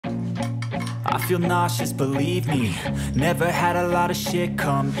I feel nauseous, believe me. Never had a lot of shit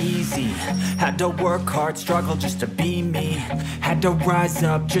come easy. Had to work hard, struggle just to be me. Had to rise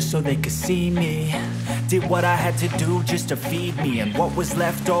up just so they could see me. Did what I had to do just to feed me. And what was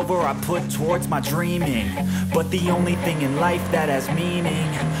left over I put towards my dreaming. But the only thing in life that has meaning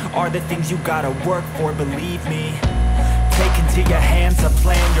are the things you gotta work for, believe me. Take into your hands a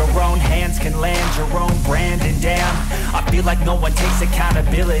plan. Your own hands can land your own brand. And damn, I feel like no one takes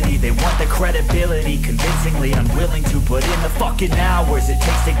accountability. They want the credibility, convincingly unwilling to put in the fucking hours it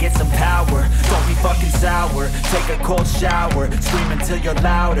takes to get some power. Don't be fucking sour, take a cold shower. Scream until you're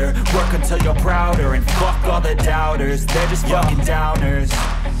louder, work until you're prouder. And fuck all the doubters, they're just fucking downers.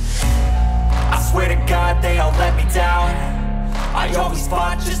 I swear to God they all let me down. I always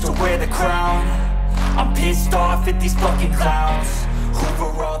fought just to wear the crown. I'm pissed off at these fucking clowns who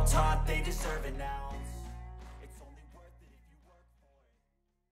were all taught they deserve it now.